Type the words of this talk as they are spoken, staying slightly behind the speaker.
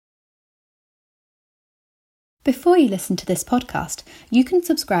Before you listen to this podcast, you can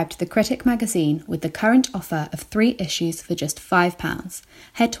subscribe to The Critic magazine with the current offer of 3 issues for just £5.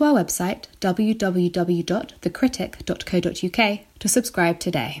 Head to our website www.thecritic.co.uk to subscribe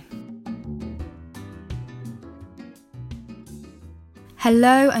today.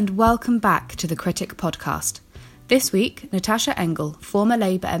 Hello and welcome back to The Critic podcast. This week, Natasha Engel, former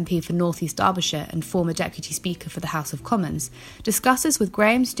Labour MP for North East Derbyshire and former Deputy Speaker for the House of Commons, discusses with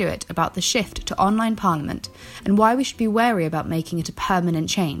Graham Stewart about the shift to online Parliament and why we should be wary about making it a permanent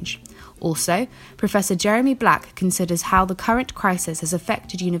change. Also, Professor Jeremy Black considers how the current crisis has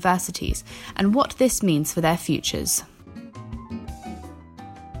affected universities and what this means for their futures.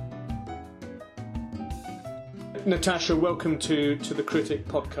 Natasha, welcome to the Critic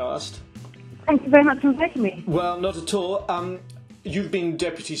podcast. Thank you very much for inviting me. Well, not at all. You've been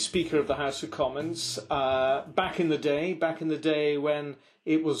Deputy Speaker of the House of Commons back in the day when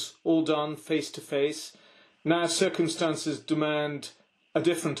it was all done face-to-face. Now circumstances demand a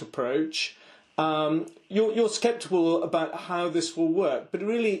different approach. You're sceptical about how this will work, but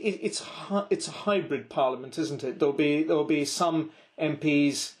really it's a hybrid parliament, isn't it? There'll be some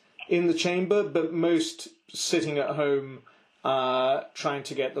MPs in the chamber, but most sitting at home trying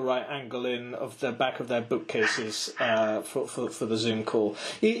to get the right angle in of the back of their bookcases for the Zoom call.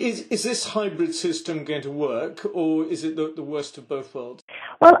 Is this hybrid system going to work, or is it the worst of both worlds?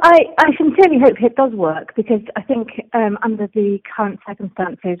 Well, I sincerely hope it does work, because I think under the current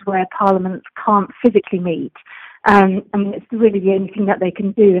circumstances where parliaments can't physically meet, it's really the only thing that they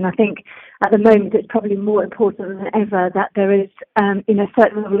can do. And I think at the moment it's probably more important than ever that there is a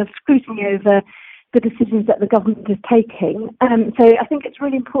certain level of scrutiny over the decisions that the government is taking. So I think it's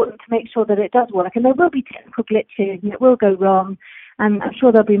really important to make sure that it does work. And there will be technical glitches and it will go wrong. And I'm sure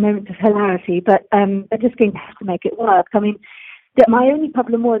there'll be moments of hilarity, but they're just going to have to make it work. I mean, my only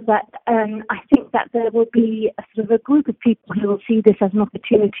problem was that I think that there will be a sort of a group of people who will see this as an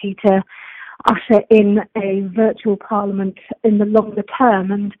opportunity to usher in a virtual parliament in the longer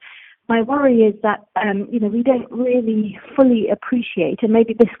term. And my worry is that, we don't really fully appreciate, and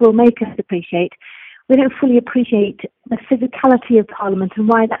maybe this will make us appreciate, we don't fully appreciate the physicality of Parliament and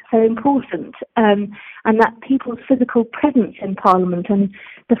why that's so important, and that people's physical presence in Parliament and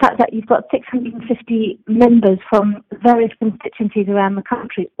the fact that you've got 650 members from various constituencies around the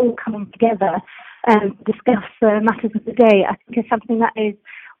country all coming together and discuss matters of the day, I think is something that is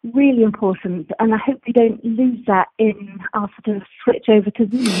really important, and I hope we don't lose that in our sort of switch over to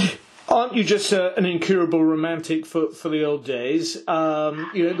Zoom. Aren't you just an incurable romantic for the old days?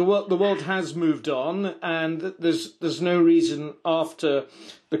 The world has moved on, and there's no reason after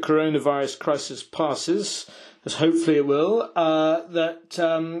the coronavirus crisis passes, as hopefully it will, that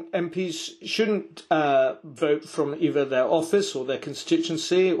MPs shouldn't vote from either their office or their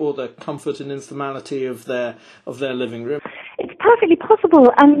constituency or the comfort and informality of their living room. It's perfectly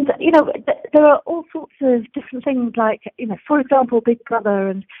possible, and there are all sorts of different things, like for example, Big Brother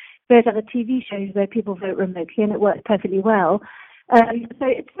and there's other TV shows where people vote remotely and it works perfectly well. So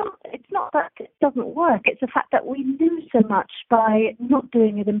it's not that it doesn't work. It's the fact that we lose so much by not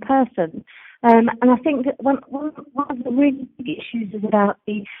doing it in person. And I think that one of the really big issues is about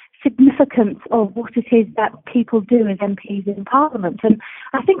the significance of what it is that people do as MPs in Parliament. And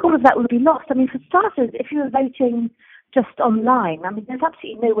I think all of that would be lost. I mean, for starters, if you were voting just online, I mean, there's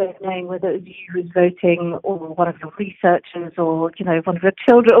absolutely no way of knowing whether it was you who was voting or one of your researchers or, one of your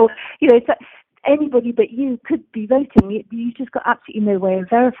children or, so anybody but you could be voting. You just got absolutely no way of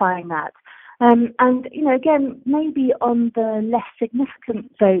verifying that. Again, maybe on the less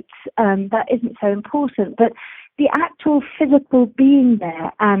significant votes, that isn't so important, but the actual physical being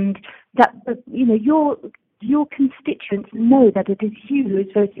there and that, your constituents know that it is you who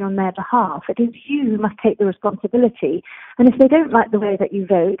is voting on their behalf. It is you who must take the responsibility. And if they don't like the way that you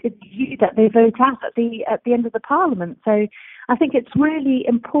vote, it's you that they vote out at the end of the Parliament. So I think it's really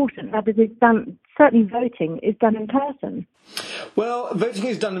important that it is done, certainly voting is done in person. Well, voting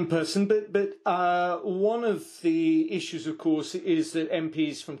is done in person, but one of the issues, of course, is that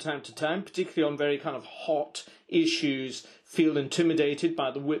MPs from time to time, particularly on very kind of hot issues, feel intimidated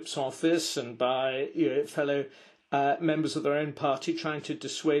by the Whip's office and by fellow members of their own party trying to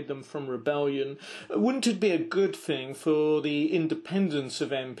dissuade them from rebellion. Wouldn't it be a good thing for the independence of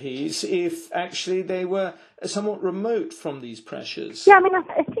MPs if actually they were somewhat remote from these pressures? Yeah, I mean,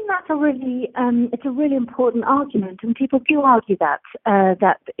 I think that's it's a really important argument, and people do argue that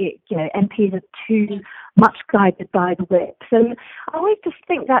MPs are too much guided by the Whip. So I always just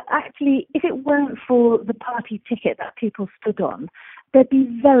think that actually, if it weren't for the party ticket that people stood on, there'd be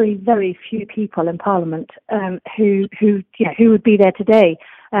very, very few people in Parliament who would be there today.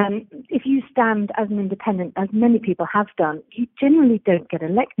 If you stand as an independent, as many people have done, you generally don't get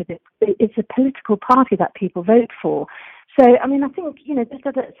elected. It's a political party that people vote for. So, I mean, I think, just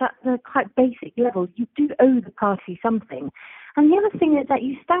at the quite basic level, you do owe the party something. And the other thing is that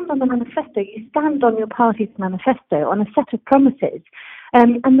you stand on the manifesto, you stand on your party's manifesto on a set of promises.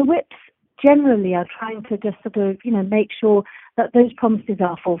 And the whips generally are trying to just sort of, make sure that those promises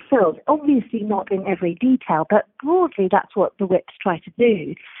are fulfilled. Obviously not in every detail, but broadly that's what the whips try to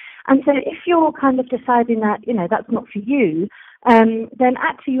do. And so if you're kind of deciding that, that's not for you, then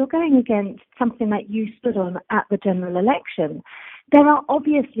actually you're going against something that you stood on at the general election. There are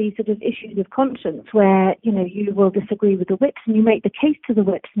obviously sort of issues of conscience where, you will disagree with the whips and you make the case to the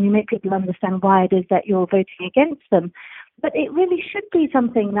whips and you make people understand why it is that you're voting against them. But it really should be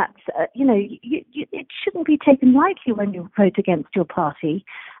something that's, it shouldn't be taken lightly when you vote against your party.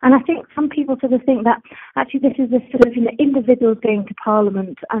 And I think some people sort of think that actually this is a sort of, individuals going to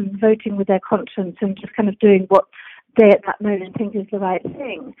Parliament and voting with their conscience and just kind of doing what they at that moment think is the right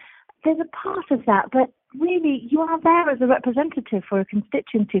thing. There's a part of that, but really you are there as a representative for a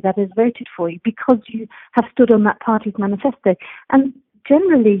constituency that has voted for you because you have stood on that party's manifesto. And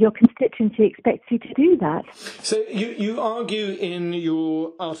generally, your constituency expects you to do that. So you argue in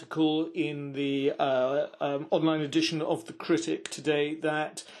your article in the online edition of The Critic today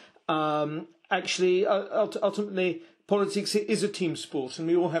that actually, ultimately, politics is a team sport and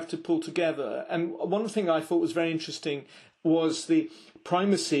we all have to pull together. And one thing I thought was very interesting was the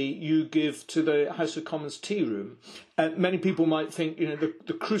primacy you give to the House of Commons tea room. Many people might think,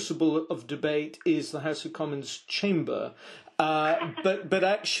 the crucible of debate is the House of Commons chamber. But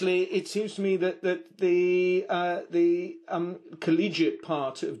actually, it seems to me that the collegiate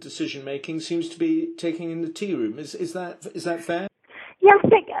part of decision making seems to be taking in the tea room. Is that fair? Yeah,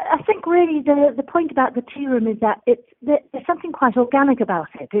 I think really the point about the tea room is that there's something quite organic about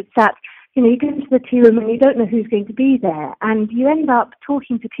it. It's that you go into the tea room and you don't know who's going to be there, and you end up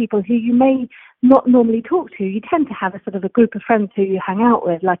talking to people who you may not normally talk to. You tend to have a sort of a group of friends who you hang out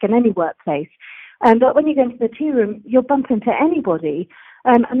with, like in any workplace. But when you go into the tea room, you'll bump into anybody,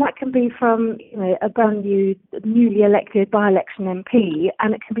 and that can be from a brand newly elected by-election MP,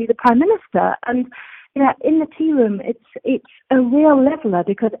 and it can be the Prime Minister. And in the tea room, it's a real leveller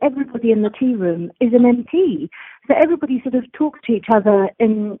because everybody in the tea room is an MP. So everybody sort of talks to each other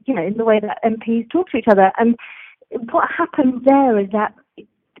in the way that MPs talk to each other. And what happens there is that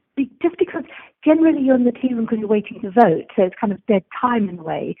just because generally you're in the tea room because you're waiting to vote, so it's kind of dead time in a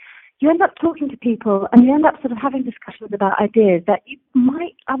way, you end up talking to people and you end up sort of having discussions about ideas that you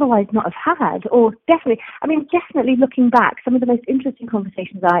might otherwise not have had, or definitely looking back, some of the most interesting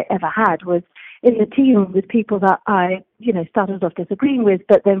conversations I ever had was in the tea room with people that I, started off disagreeing with,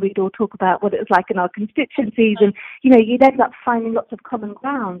 but then we'd all talk about what it was like in our constituencies and, you'd end up finding lots of common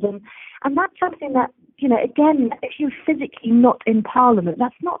ground. And that's something that, again, if you're physically not in Parliament,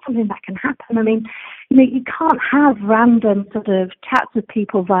 that's not something that can happen. I mean, you can't have random sort of chats with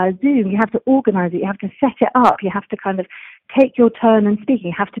people via Zoom. You have to organise it. You have to set it up. You have to kind of take your turn and speak.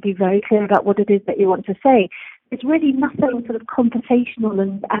 You have to be very clear about what it is that you want to say. There's really nothing sort of conversational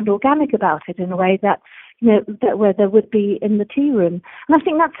and organic about it in a way that, where there would be in the tea room. And I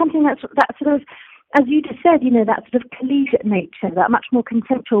think that's something that sort of, as you just said, that sort of collegiate nature, that much more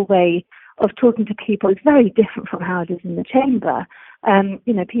consensual way of talking to people is very different from how it is in the chamber.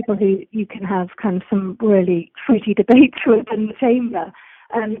 People who you can have kind of some really fruity debates with in the chamber.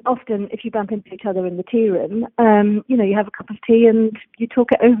 Often, if you bump into each other in the tea room, you have a cup of tea and you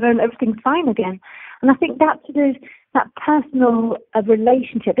talk it over and everything's fine again. And I think that sort of that personal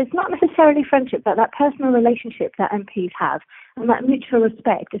relationship, it's not necessarily friendship, but that personal relationship that MPs have and that mutual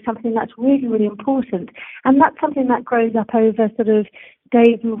respect is something that's really, really important. And that's something that grows up over sort of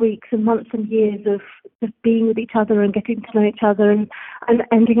days and weeks and months and years of being with each other and getting to know each other and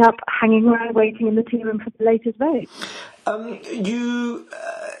ending up hanging around waiting in the tea room for the latest vote. You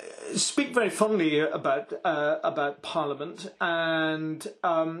speak very fondly about Parliament, and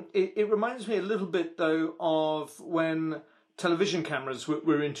it reminds me a little bit, though, of when television cameras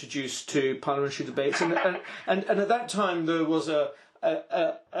were introduced to parliamentary debates, and at that time there was a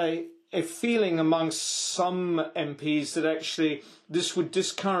feeling amongst some MPs that actually this would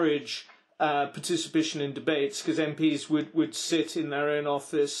discourage participation in debates because MPs would sit in their own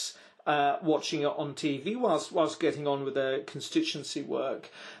office watching it on TV whilst getting on with their constituency work.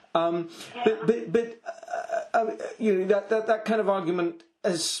 That kind of argument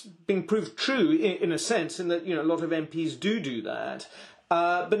has been proved true in a sense, in that a lot of MPs do that.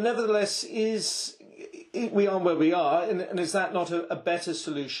 But nevertheless, we are where we are, and is that not a better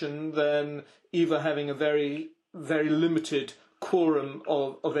solution than either having a very, very limited quorum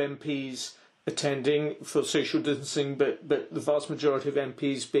of MPs attending for social distancing, but the vast majority of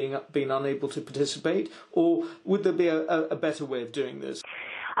MPs being unable to participate? Or would there be a better way of doing this?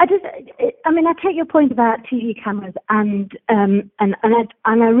 I take your point about TV cameras, and I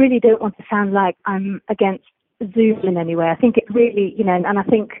really don't want to sound like I'm against Zoom in any way. I think it really, and I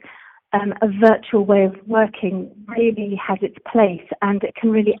think a virtual way of working really has its place, and it can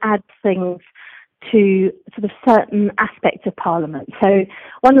really add things to sort of certain aspects of Parliament. So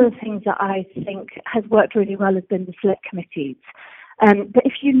one of the things that I think has worked really well has been the select committees. But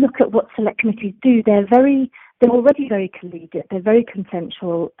if you look at what select committees do, they're already very collegiate, they're very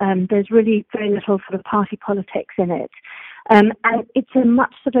consensual, there's really very little sort of party politics in it. And it's a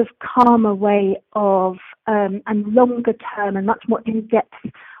much sort of calmer way of, and longer term and much more in-depth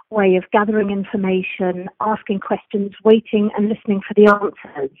way of gathering information, asking questions, waiting and listening for the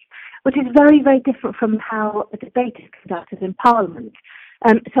answers, which is very, very different from how a debate is conducted in Parliament.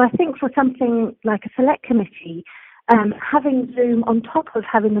 So I think for something like a select committee, having Zoom on top of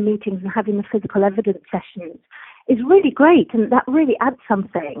having the meetings and having the physical evidence sessions is really great, and that really adds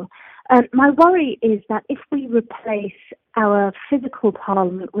something. My worry is that if we replace our physical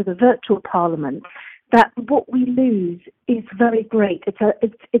Parliament with a virtual Parliament, that what we lose is very great.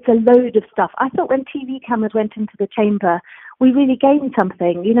 It's a load of stuff. I thought when TV cameras went into the chamber, we really gained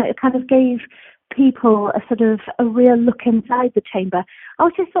something. It kind of gave people a sort of a real look inside the chamber. I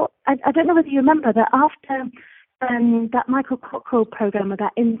also thought, I don't know whether you remember that after that Michael Cockerell programme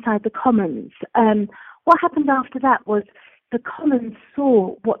about Inside the Commons, what happened after that was the Commons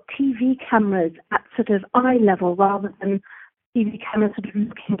saw what TV cameras at sort of eye level rather than TV cameras sort of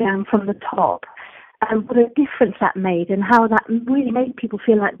looking down from the top, and what a difference that made and how that really made people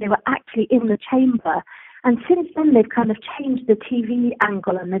feel like they were actually in the chamber. And since then, they've kind of changed the TV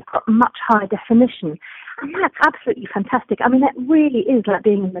angle and they've got much higher definition. And that's absolutely fantastic. I mean, it really is like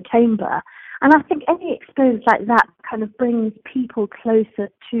being in the chamber. And I think any experience like that kind of brings people closer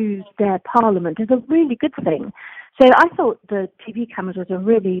to their Parliament is a really good thing. So I thought the TV cameras was a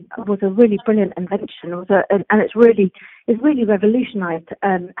really brilliant invention. And it's really revolutionised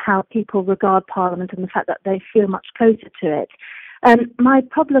how people regard Parliament and the fact that they feel much closer to it. My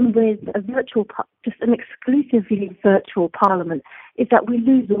problem with just an exclusively virtual Parliament is that we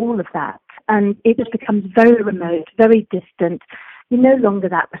lose all of that, and it just becomes very remote, very distant. You're no longer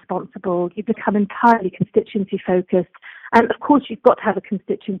that responsible. You become entirely constituency focused. And of course, you've got to have a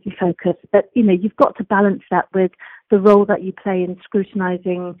constituency focus, but you've got to balance that with the role that you play in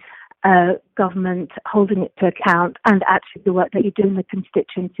scrutinising government, holding it to account, and actually the work that you do in the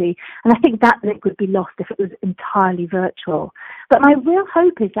constituency. And I think that link would be lost if it was entirely virtual. But my real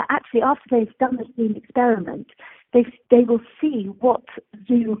hope is that actually after they've done the Zoom experiment, they will see what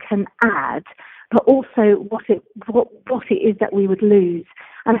Zoom can add, but also what it is that we would lose.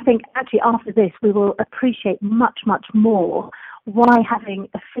 And I think actually after this, we will appreciate much, much more why having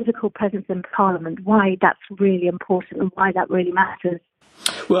a physical presence in Parliament, why that's really important and why that really matters.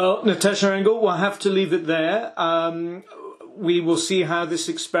 Well, Natasha Engel, we'll have to leave it there. We will see how this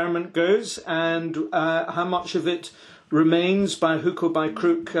experiment goes and how much of it remains by hook or by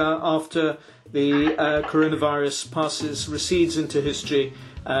crook after the coronavirus recedes into history,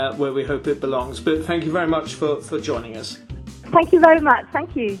 where we hope it belongs. But thank you very much for joining us. Thank you very much.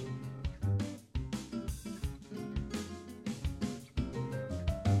 Thank you.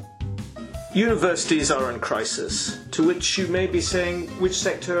 Universities are in crisis, to which you may be saying which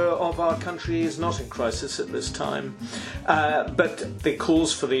sector of our country is not in crisis at this time. But the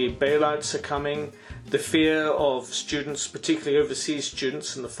calls for the bailouts are coming. The fear of students, particularly overseas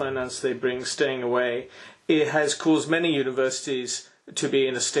students, and the finance they bring staying away, it has caused many universities to be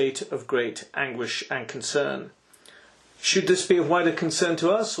in a state of great anguish and concern. Should this be a wider concern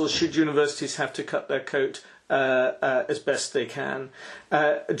to us, or should universities have to cut their coat as best they can?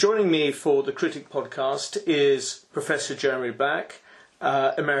 Joining me for the Critic podcast is Professor Jeremy Black,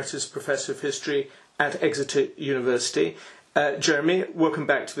 Emeritus Professor of History at Exeter University. Jeremy, welcome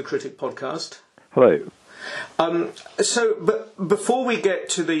back to the Critic podcast. Hello. But before we get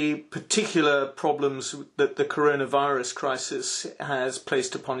to the particular problems that the coronavirus crisis has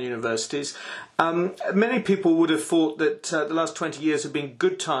placed upon universities, many people would have thought that the last 20 years have been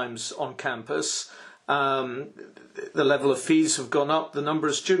good times on campus. The level of fees have gone up, the number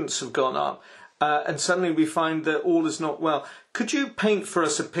of students have gone up, and suddenly we find that all is not well. Could you paint for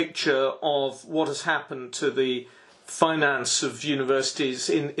us a picture of what has happened to the finance of universities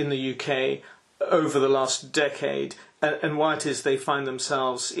in the UK over the last decade, and why it is they find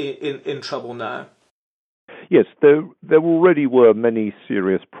themselves in trouble now? Yes, there already were many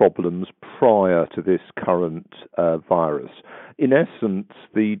serious problems prior to this current virus. in essence,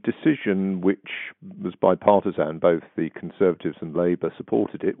 the decision, which was bipartisan, both the Conservatives and Labour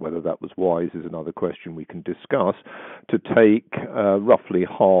supported it, whether that was wise is another question we can discuss, to take roughly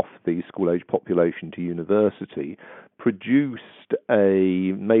half the school-age population to university, produced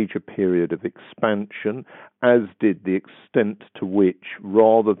a major period of expansion, as did the extent to which,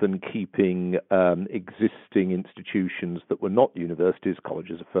 rather than keeping existing institutions that were not universities,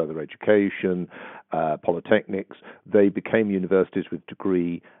 colleges of further education, polytechnics, they became universities with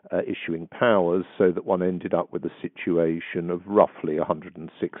degree issuing powers, so that one ended up with a situation of roughly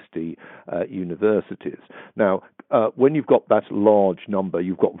 160 universities. Now, when you've got that large number,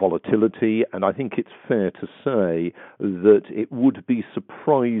 you've got volatility, and I think it's fair to say that it would be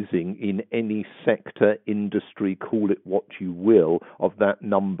surprising in any sector, industry, call it what you will, of that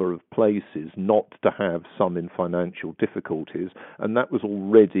number of places not to have some in financial difficulties, and that was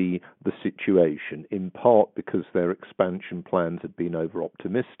already the situation, in part because their expansion plans had been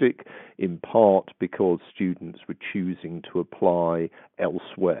over-optimistic, in part because students were choosing to apply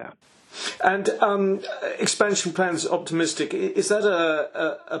elsewhere. And expansion plans optimistic, is that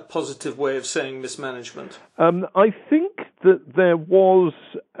a positive way of saying mismanagement? I think that there was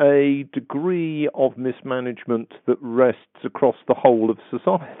a degree of mismanagement that rests across the whole of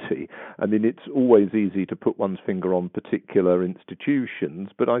society. I mean, it's always easy to put one's finger on particular institutions,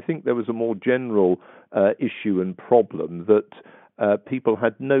 but I think there was a more general issue and problem that people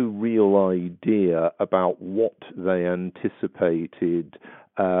had no real idea about what they anticipated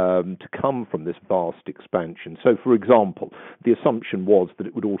to come from this vast expansion. So, for example, the assumption was that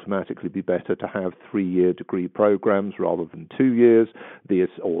it would automatically be better to have 3-year degree programs rather than 2 years,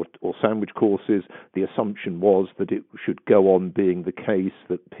 or sandwich courses. The assumption was that it should go on being the case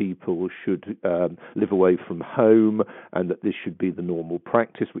that people should live away from home, and that this should be the normal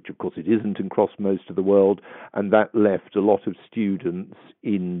practice, which of course it isn't across most of the world, and that left a lot of students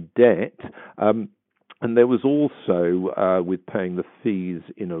in debt. And there was also, with paying the fees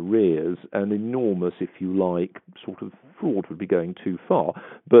in arrears, an enormous, if you like, sort of fraud would be going too far,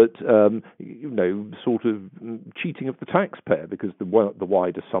 but, sort of cheating of the taxpayer, because the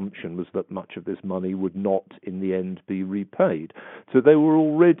wide assumption was that much of this money would not, in the end, be repaid. So there were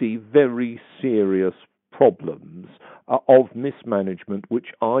already very serious problems of mismanagement, which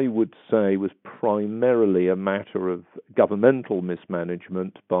I would say was primarily a matter of governmental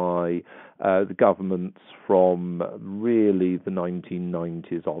mismanagement by the governments from really the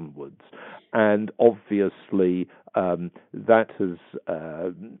 1990s onwards. And obviously that has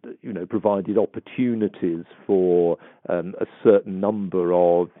provided opportunities for a certain number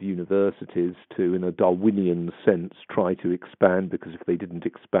of universities to, in a Darwinian sense, try to expand, because if they didn't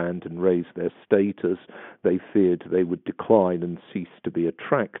expand and raise their status, they feared they would decline and cease to be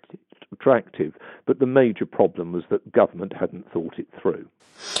attractive. But the major problem was that government hadn't thought it through.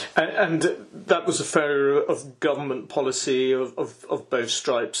 And that was a failure of government policy of both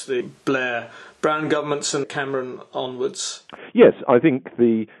stripes, the Blair-Brown governments and Cameron onwards. Yes, I think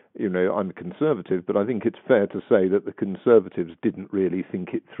I'm a Conservative, but I think it's fair to say that the Conservatives didn't really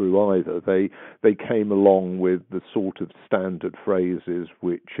think it through either. They came along with the sort of standard phrases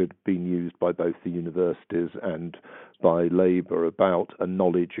which had been used by both the universities and by Labour about a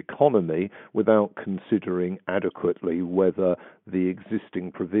knowledge economy, without considering adequately whether the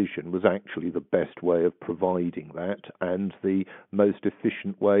existing provision was actually the best way of providing that and the most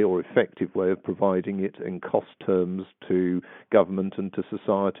efficient way or effective way of providing it in cost terms to government and to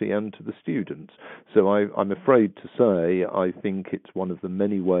society and to the students. So I'm afraid to say I think it's one of the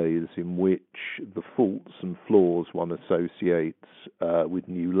many ways in which the faults and flaws one associates with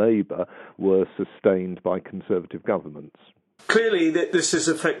New Labour were sustained by Conservative governments. Clearly, this is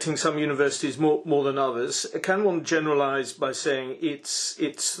affecting some universities more than others. Can one generalise by saying it's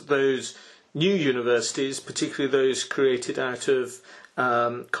those new universities, particularly those created out of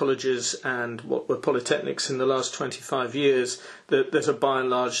colleges and what were polytechnics in the last 25 years, that are by and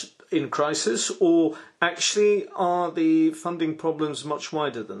large in crisis, or actually are the funding problems much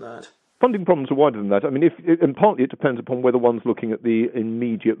wider than that? Funding problems are wider than that. I mean, and partly it depends upon whether one's looking at the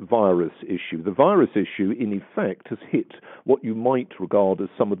immediate virus issue. The virus issue, in effect, has hit what you might regard as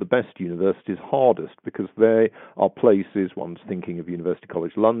some of the best universities hardest, because they are places, one's thinking of University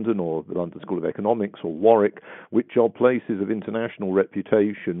College London or the London School of Economics or Warwick, which are places of international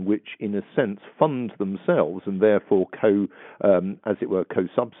reputation, which in a sense fund themselves and therefore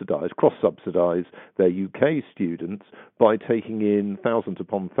cross-subsidise their UK students by taking in thousands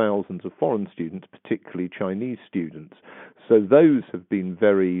upon thousands of of foreign students, particularly Chinese students. So those have been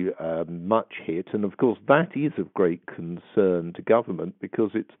very much hit, and of course that is of great concern to government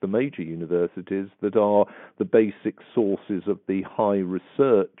because it's the major universities that are the basic sources of the high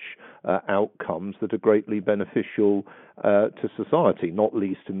research outcomes that are greatly beneficial to society, not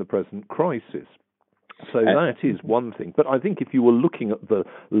least in the present crisis. So that is one thing. But I think if you were looking at the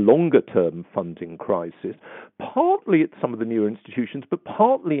longer-term funding crisis, partly it's some of the newer institutions, but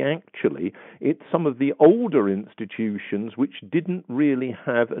partly actually it's some of the older institutions which didn't really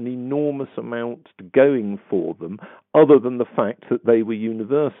have an enormous amount going for them other than the fact that they were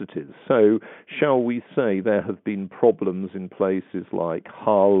universities. So shall we say there have been problems in places like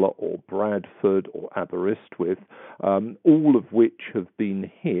Hull or Bradford or Aberystwyth, all of which have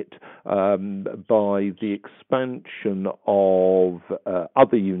been hit by the expansion of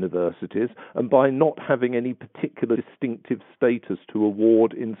other universities and by not having any particular distinctive status to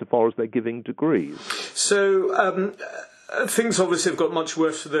award insofar as they're giving degrees. So things obviously have got much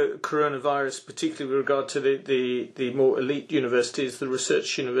worse for the coronavirus, particularly with regard to the more elite universities, the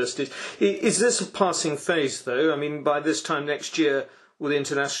research universities. Is this a passing phase, though? I mean, by this time next year, will the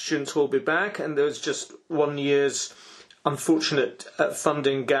international students all be back, and there's just 1 year's unfortunate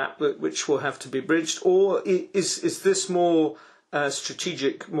funding gap which will have to be bridged? Or is this more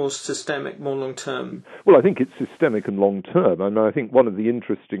strategic, more systemic, more long-term? Well, I think it's systemic and long-term. And I think one of the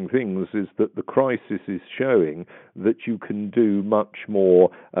interesting things is that the crisis is showing that you can do much more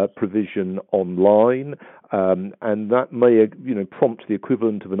provision online, and that may prompt the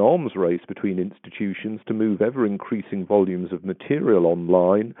equivalent of an arms race between institutions to move ever-increasing volumes of material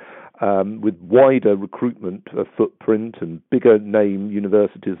online, with wider recruitment footprint and bigger name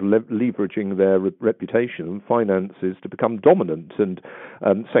universities leveraging their reputation and finances to become dominant, and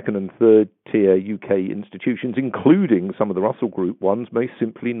second and third tier UK institutions, including some of the Russell Group ones, may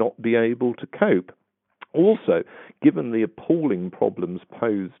simply not be able to cope. Also, given the appalling problems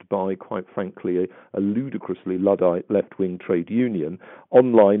posed by, quite frankly, a ludicrously Luddite left-wing trade union,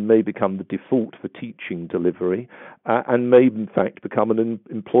 online may become the default for teaching delivery and may, in fact, become an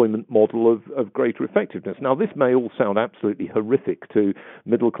employment model of greater effectiveness. Now, this may all sound absolutely horrific to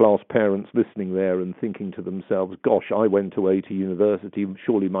middle-class parents listening there and thinking to themselves, gosh, I went away to university,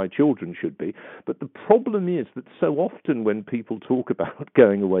 surely my children should be. But the problem is that so often when people talk about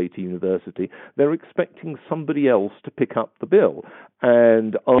going away to university, they're expecting somebody else to pick up the bill,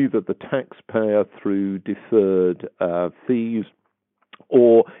 and either the taxpayer through deferred fees,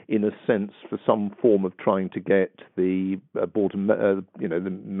 or in a sense for some form of trying to get the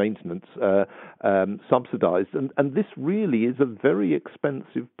the maintenance subsidised, and this really is a very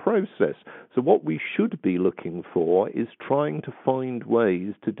expensive process. So what we should be looking for is trying to find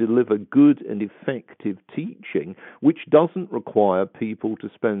ways to deliver good and effective teaching, which doesn't require people to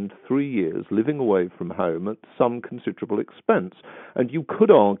spend 3 years living away from home at some considerable expense. And you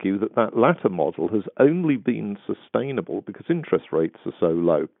could argue that that latter model has only been sustainable because interest rates are so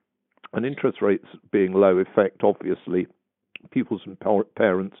low. And interest rates being low affect, obviously, pupils and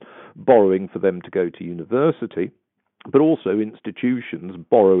parents borrowing for them to go to university, but also institutions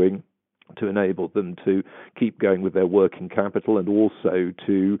borrowing to enable them to keep going with their working capital and also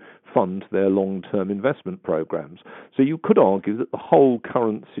to fund their long-term investment programs. So you could argue that the whole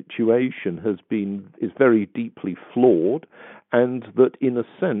current situation is very deeply flawed, and that in a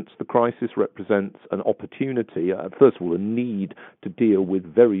sense the crisis represents an opportunity, first of all a need to deal with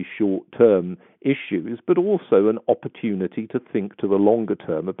very short-term issues, but also an opportunity to think to the longer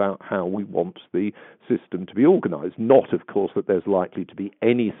term about how we want the system to be organised. Not, of course, that there's likely to be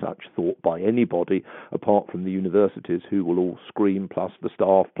any such thought by anybody apart from the universities, who will all scream, plus the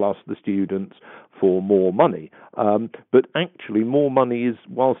staff, plus the students, for more money. But actually more money is,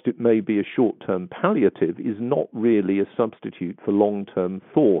 whilst it may be a short-term palliative, is not really a substitute for long-term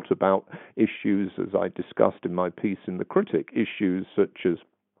thought about issues, as I discussed in my piece in The Critic, issues such as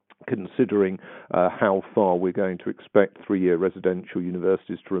considering how far we're going to expect 3-year residential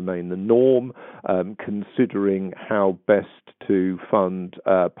universities to remain the norm, considering how best to fund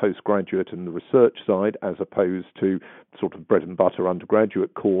postgraduate and the research side as opposed to sort of bread and butter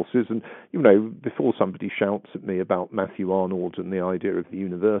undergraduate courses. And, before somebody shouts at me about Matthew Arnold and the idea of the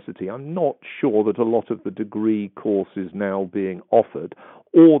university, I'm not sure that a lot of the degree courses now being offered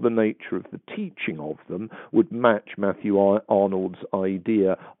or the nature of the teaching of them would match Matthew Arnold's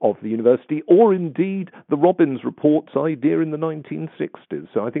idea of the university, or indeed the Robbins Report's idea in the 1960s.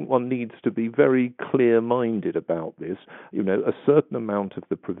 So I think one needs to be very clear-minded about this. A certain amount of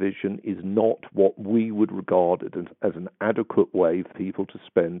the provision is not what we would regard as an adequate way for people to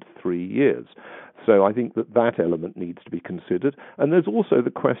spend 3 years. So I think that element needs to be considered. And there's also the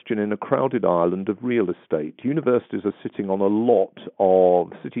question in a crowded Ireland of real estate. Universities are sitting on a lot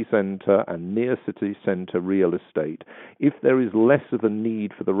of city centre and near city centre real estate. If there is less of a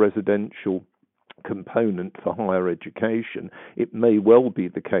need for the residential component for higher education, it may well be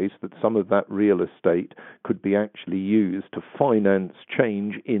the case that some of that real estate could be actually used to finance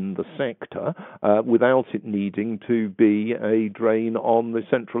change in the sector without it needing to be a drain on the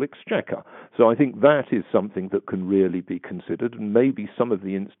central exchequer. So I think that is something that can really be considered, and maybe some of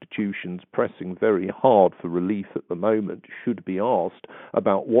the institutions pressing very hard for relief at the moment should be asked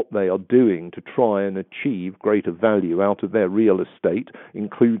about what they are doing to try and achieve greater value out of their real estate,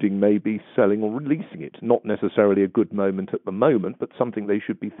 including maybe selling or releasing it. Not necessarily a good moment at the moment, but something they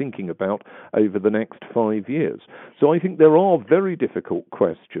should be thinking about over the next 5 years. So I think there are very difficult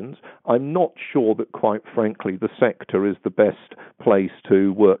questions. I'm not sure that, quite frankly, the sector is the best place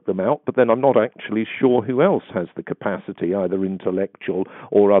to work them out, but then I'm not actually sure who else has the capacity, either intellectual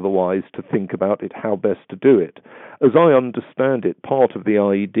or otherwise, to think about it, how best to do it. As I understand it, part of the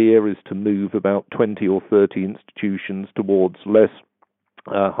idea is to move about 20 or 30 institutions towards less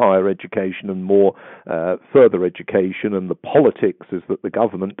higher education and more further education, and the politics is that the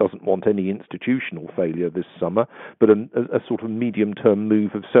government doesn't want any institutional failure this summer, but a sort of medium-term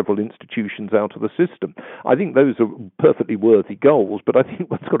move of several institutions out of the system. I think those are perfectly worthy goals, but I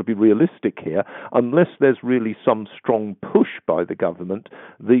think one's got to be realistic here. Unless there's really some strong push by the government,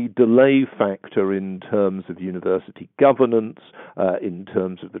 the delay factor in terms of university governance, in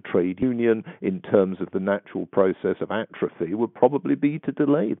terms of the trade union, in terms of the natural process of atrophy, would probably be to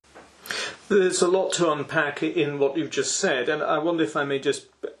delay. There's a lot to unpack in what you've just said, and I wonder if I may just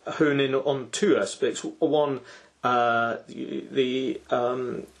hone in on two aspects. One, the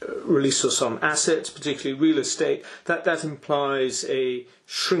release of some assets, particularly real estate. That implies a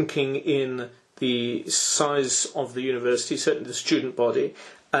shrinking in the size of the university, certainly the student body.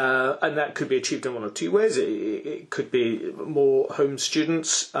 And that could be achieved in one of two ways. It could be more home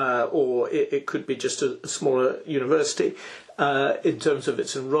students, or it could be just a smaller university in terms of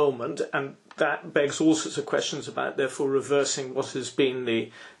its enrolment. And that begs all sorts of questions about, therefore, reversing what has been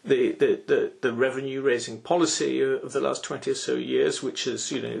the revenue-raising policy of the last 20 or so years, which is,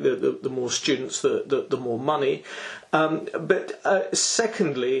 the more students, the more money. But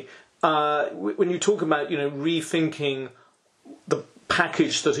secondly, when you talk about, rethinking the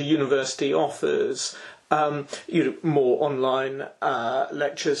package that a university offers, more online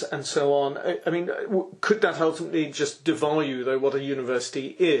lectures and so on. I mean, could that ultimately just devalue, though, what a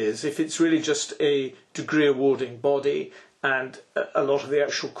university is, if it's really just a degree awarding body and a lot of the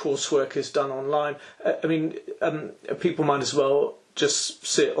actual coursework is done online? I mean, people might as well just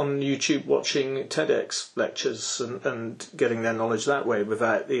sit on YouTube watching TEDx lectures and getting their knowledge that way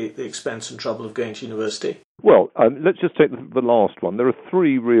without the expense and trouble of going to university. Well, let's just take the last one. There are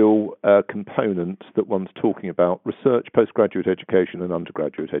three real components that one's talking about: research, postgraduate education, and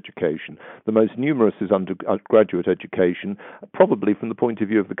undergraduate education. The most numerous is undergraduate education. Probably from the point of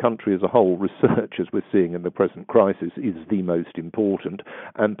view of the country as a whole, research, as we're seeing in the present crisis, is the most important,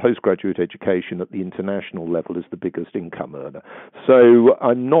 and postgraduate education at the international level is the biggest income earner. So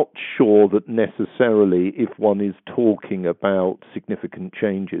I'm not sure that necessarily, if one is talking about significant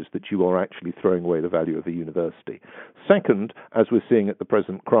changes, that you are actually throwing away the value of a university. Second, as we're seeing at the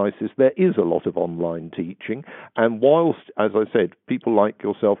present crisis, there is a lot of online teaching, and whilst, as I said, people like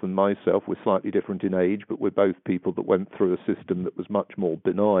yourself and myself, we're slightly different in age, but we're both people that went through a system that was much more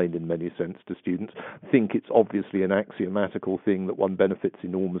benign in many sense to students, think it's obviously an axiomatical thing that one benefits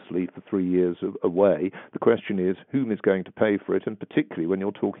enormously for 3 years away. The question is, whom is going to pay for it, and particularly when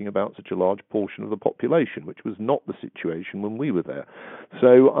you're talking about such a large portion of the population, which was not the situation when we were there.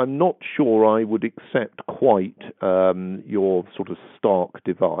 So I'm not sure I would accept quite your sort of stark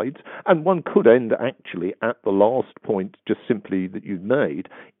divides, and one could end actually at the last point just simply that you've made.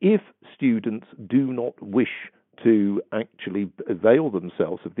 If students do not wish to actually avail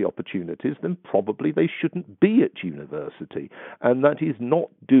themselves of the opportunities, then probably they shouldn't be at university. And that is not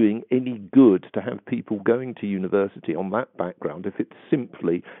doing any good to have people going to university on that background if it's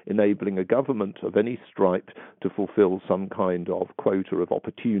simply enabling a government of any stripe to fulfill some kind of quota of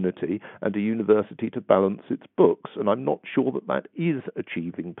opportunity and a university to balance its books. And I'm not sure that that is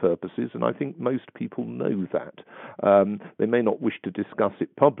achieving purposes, and I think most people know that. They may not wish to discuss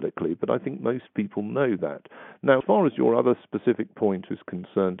it publicly, but I think most people know that. Now, as far as your other specific point is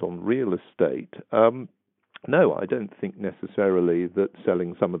concerned on real estate, no, I don't think necessarily that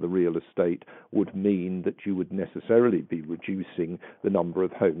selling some of the real estate would mean that you would necessarily be reducing the number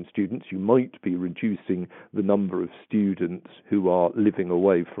of home students. You might be reducing the number of students who are living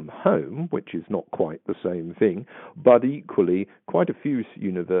away from home, which is not quite the same thing, but equally, quite a few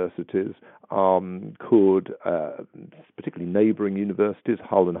universities could, particularly neighbouring universities,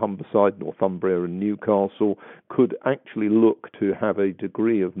 Hull and Humberside, Northumbria and Newcastle, could actually look to have a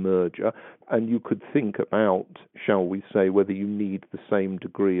degree of merger, and you could think about, shall we say, whether you need the same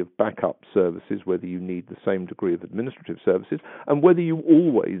degree of backup services, whether you need the same degree of administrative services, and whether you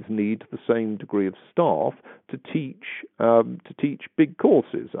always need the same degree of staff to teach big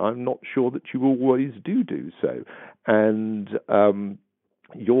courses. I'm not sure that you always do so. And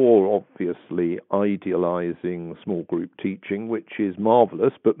you're obviously idealizing small group teaching, which is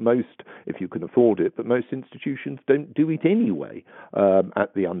marvelous, but most, if you can afford it, but most institutions don't do it anyway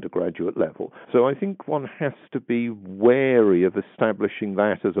at the undergraduate level. So I think one has to be wary of establishing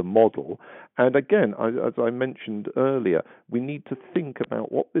that as a model. And again, as I mentioned earlier, we need to think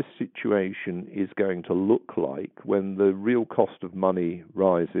about what this situation is going to look like when the real cost of money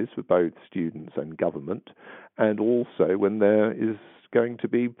rises for both students and government, and also when there is going to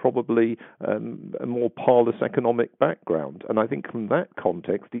be probably a more parlous economic background. And I think from that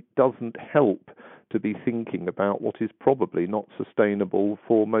context, it doesn't help to be thinking about what is probably not sustainable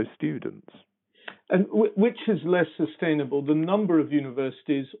for most students. And which is less sustainable, the number of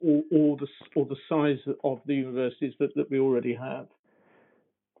universities or the size of the universities that we already have?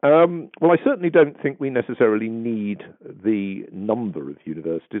 Well, I certainly don't think we necessarily need the number of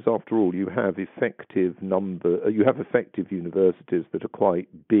universities. After all, you have effective universities that are quite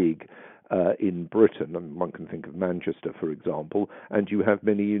big in Britain. I mean, one can think of Manchester, for example, and you have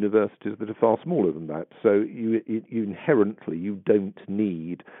many universities that are far smaller than that. So you inherently don't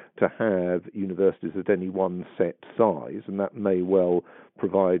need to have universities at any one set size, and that may well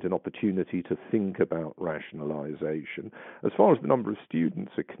provide an opportunity to think about rationalisation. As far as the number of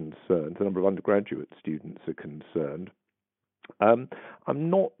students are concerned, the number of undergraduate students are concerned, I'm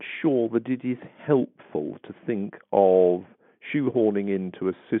not sure that it is helpful to think of shoehorning into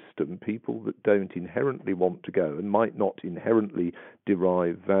a system people that don't inherently want to go and might not inherently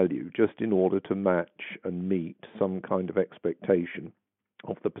derive value just in order to match and meet some kind of expectation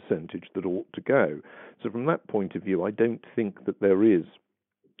of the percentage that ought to go. So from that point of view, I don't think that there is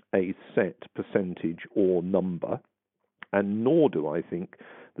a set percentage or number, and nor do I think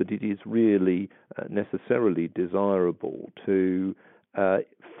that it is really necessarily desirable to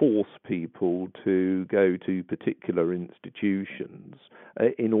force people to go to particular institutions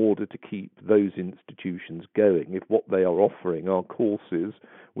in order to keep those institutions going if what they are offering are courses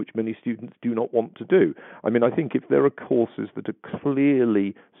which many students do not want to do. I mean, I think if there are courses that are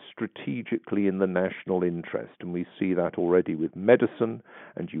clearly strategically in the national interest, and we see that already with medicine,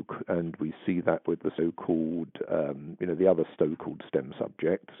 and we see that with the so-called, the other so-called STEM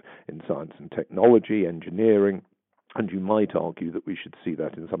subjects in science and technology, engineering, and you might argue that we should see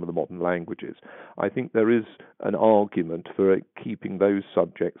that in some of the modern languages. I think there is an argument for keeping those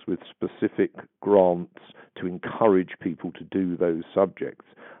subjects with specific grants to encourage people to do those subjects.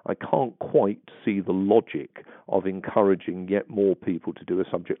 I can't quite see the logic of encouraging yet more people to do a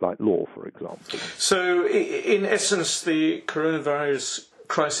subject like law, for example. So, in essence, the coronavirus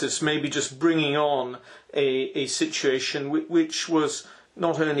crisis may be just bringing on a situation which was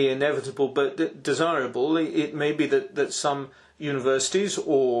not only inevitable but desirable. It may be that some universities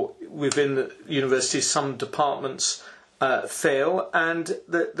or within the universities some departments fail, and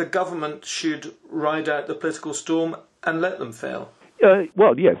the government should ride out the political storm and let them fail.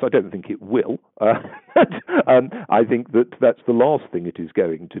 Well, yes, I don't think it will. I think that that's the last thing it is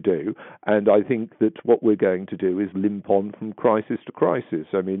going to do. And I think that what we're going to do is limp on from crisis to crisis.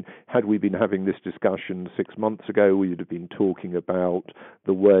 I mean, had we been having this discussion 6 months ago, we would have been talking about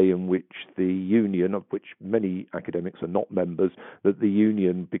the way in which the union, of which many academics are not members, that the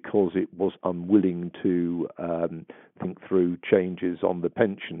union, because it was unwilling to think through changes on the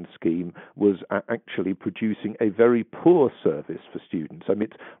pension scheme, was actually producing a very poor service for students. I mean,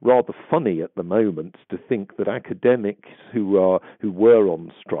 it's rather funny at the moment to think that academics who were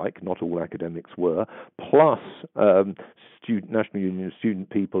on strike, not all academics were, plus National Union of Student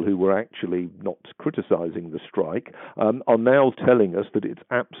people who were actually not criticising the strike, are now telling us that it's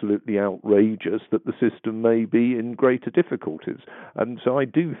absolutely outrageous that the system may be in greater difficulties. And so I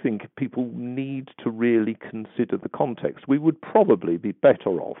do think people need to really consider the context. We would probably be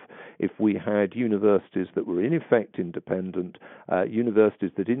better off if we had universities that were in effect independent,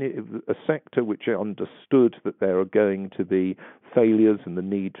 universities that in a sector which understood that there are going to be failures and the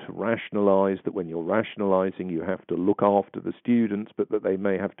need to rationalise, that when you're rationalising you have to look after the students, but that they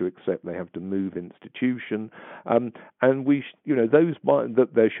may have to accept they have to move institution, and that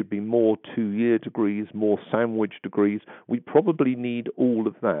there should be more 2-year degrees, more sandwich degrees. We probably need all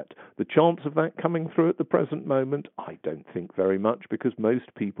of that. The chance of that coming through at the present moment, I don't think very much, because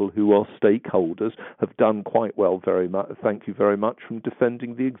most people who are stakeholders have done quite well, very much. Thank you very much, from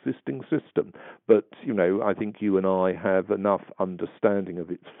defending the existing system. But I think you and I have enough understanding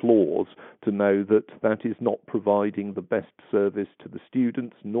of its flaws to know that that is not providing the best service to the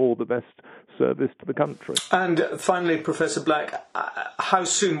students nor the best service to the country. And finally, Professor Black, how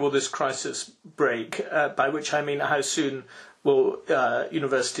soon will this crisis break? By which I mean, how soon will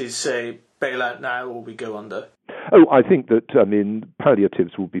universities say, bail out now or we go under? Oh, I think that,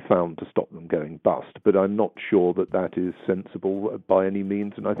 palliatives will be found to stop them going bust, but I'm not sure that that is sensible by any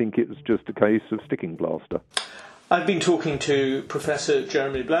means, and I think it's just a case of sticking plaster. I've been talking to Professor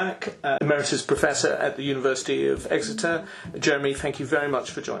Jeremy Black, Emeritus Professor at the University of Exeter. Jeremy, thank you very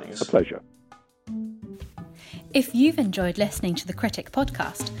much for joining us. A pleasure. If you've enjoyed listening to the Critic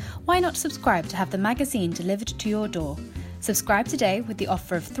podcast, why not subscribe to have the magazine delivered to your door? Subscribe today with the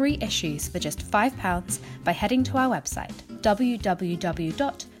offer of 3 issues for just £5 by heading to our website,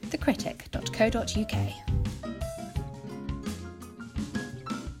 www.thecritic.co.uk.